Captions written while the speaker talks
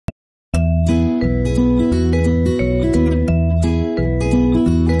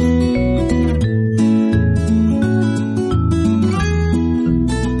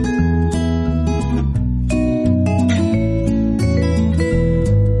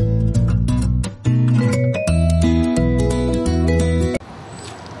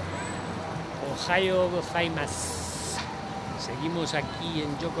gozaimasu. Seguimos aquí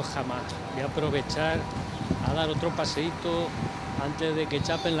en Yokohama. Voy a aprovechar a dar otro paseíto antes de que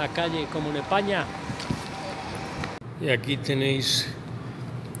chapen la calle como en España. Y aquí tenéis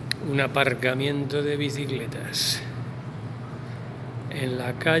un aparcamiento de bicicletas. En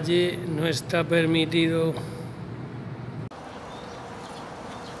la calle no está permitido.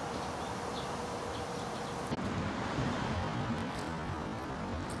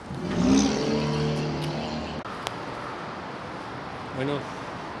 Bueno,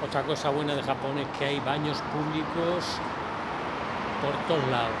 otra cosa buena de Japón es que hay baños públicos por todos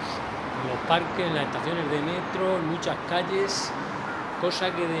lados. En los parques, en las estaciones de metro, en muchas calles.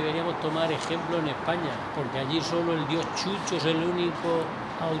 Cosa que deberíamos tomar ejemplo en España, porque allí solo el dios Chucho es el único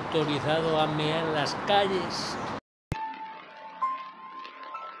autorizado a mear en las calles.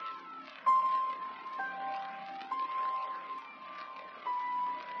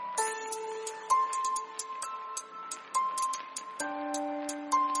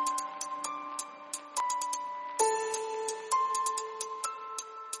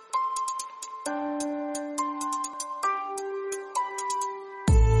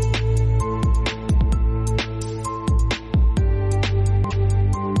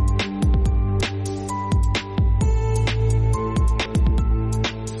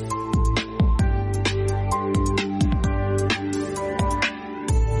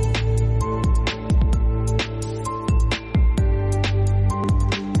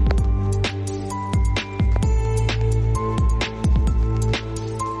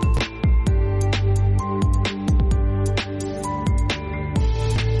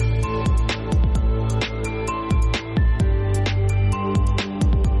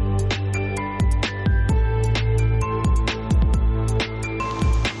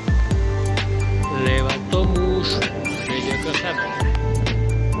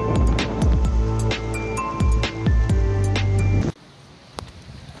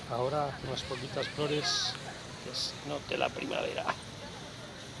 Ahora unas poquitas flores que se note la primavera.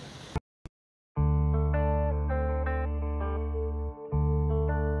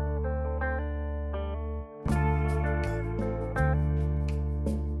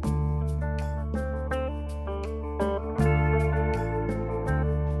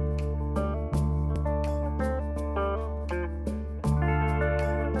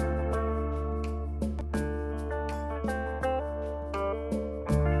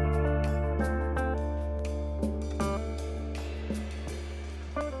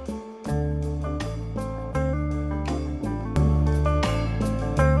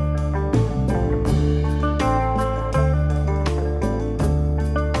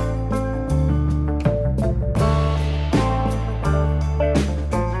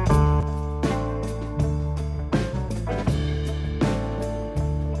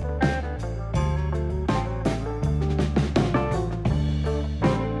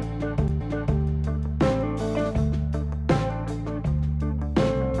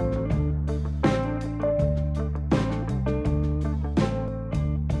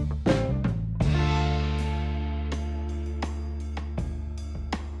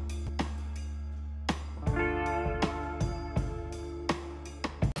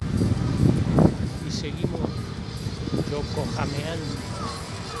 Seguimos yokohameando.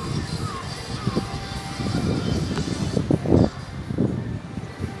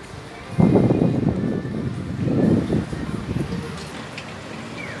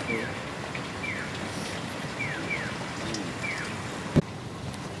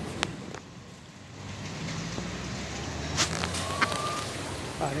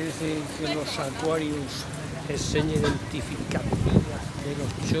 Parece que los acuarios es seña identificativa de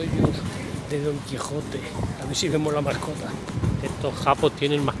los chollos de Don Quijote. A ver si vemos la mascota. Estos japos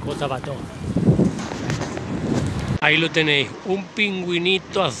tienen mascota batón. Ahí lo tenéis, un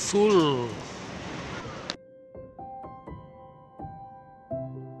pingüinito azul.